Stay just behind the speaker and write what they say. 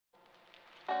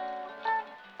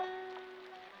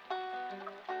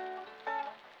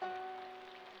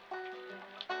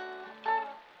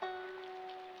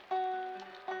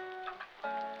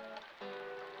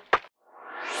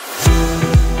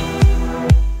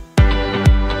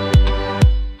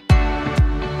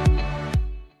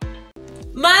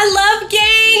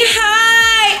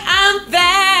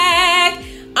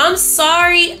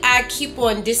I keep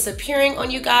on disappearing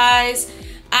on you guys.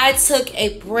 I took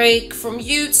a break from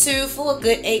YouTube for a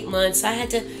good 8 months. I had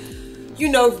to, you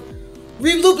know,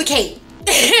 re-lubricate.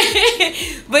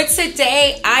 But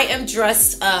today I am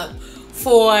dressed up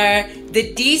for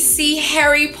the DC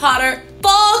Harry Potter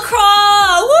ball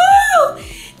crawl. Woo!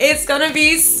 It's gonna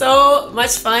be so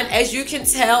much fun. As you can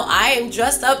tell, I am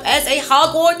dressed up as a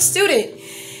Hogwarts student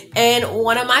and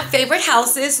one of my favorite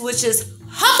houses, which is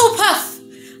Hufflepuff.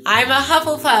 I'm a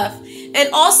Hufflepuff and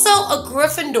also a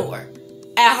Gryffindor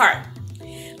at heart.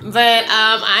 But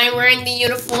I'm wearing the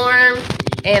uniform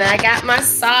and I got my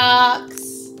socks.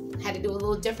 Had to do a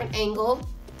little different angle.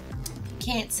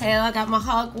 Can't tell, I got my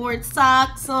Hogwarts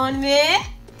socks on me.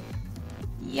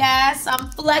 Yes, I'm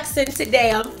flexing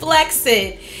today, I'm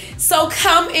flexing. So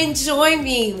come and join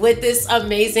me with this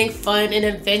amazing fun and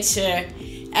adventure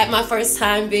at my first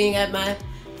time being at my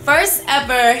first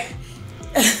ever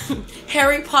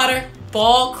Harry Potter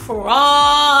ball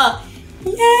crawl.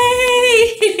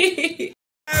 Yay!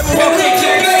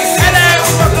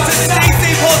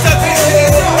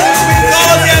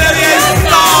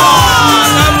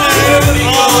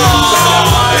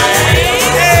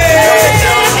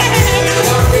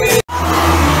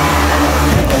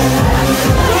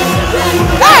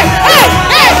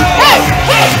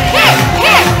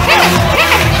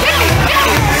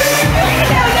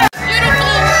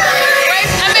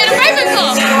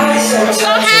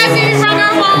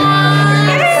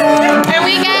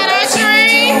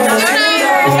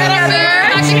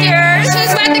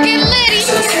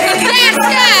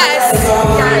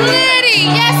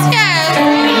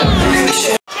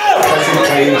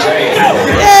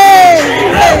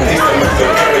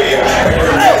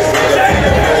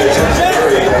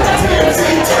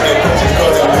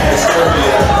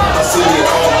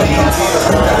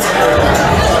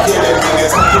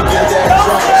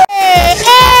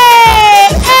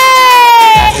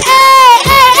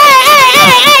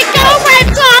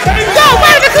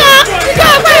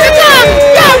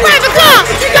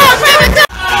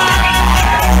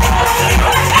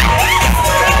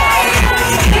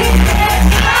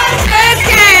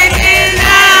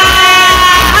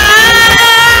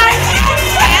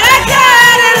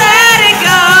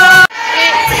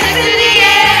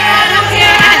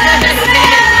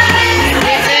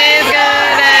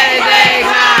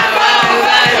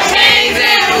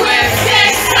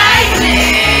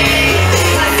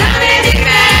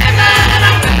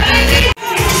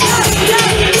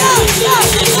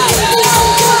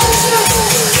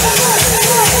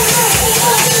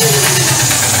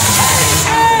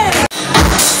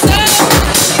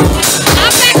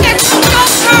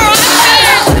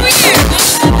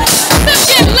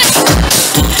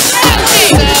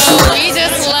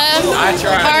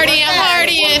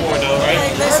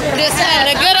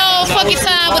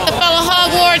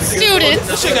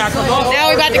 Now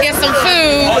we're about to get some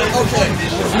food.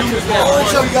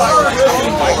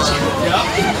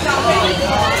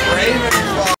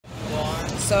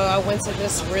 So I went to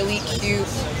this really cute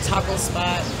taco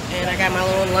spot and I got my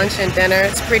little lunch and dinner.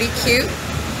 It's pretty cute.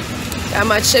 Got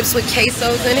my chips with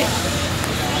quesos in it.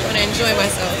 I'm gonna enjoy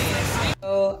myself.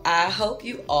 So I hope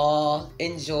you all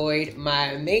enjoyed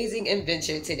my amazing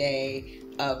adventure today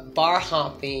of bar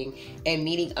hopping and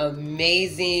meeting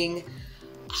amazing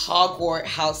Hogwarts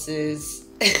houses.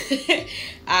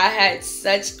 I had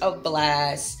such a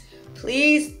blast.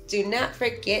 Please do not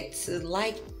forget to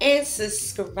like and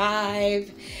subscribe,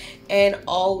 and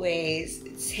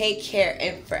always take care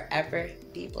and forever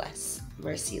be blessed.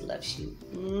 Mercy loves you.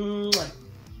 Mwah.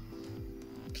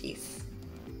 Peace.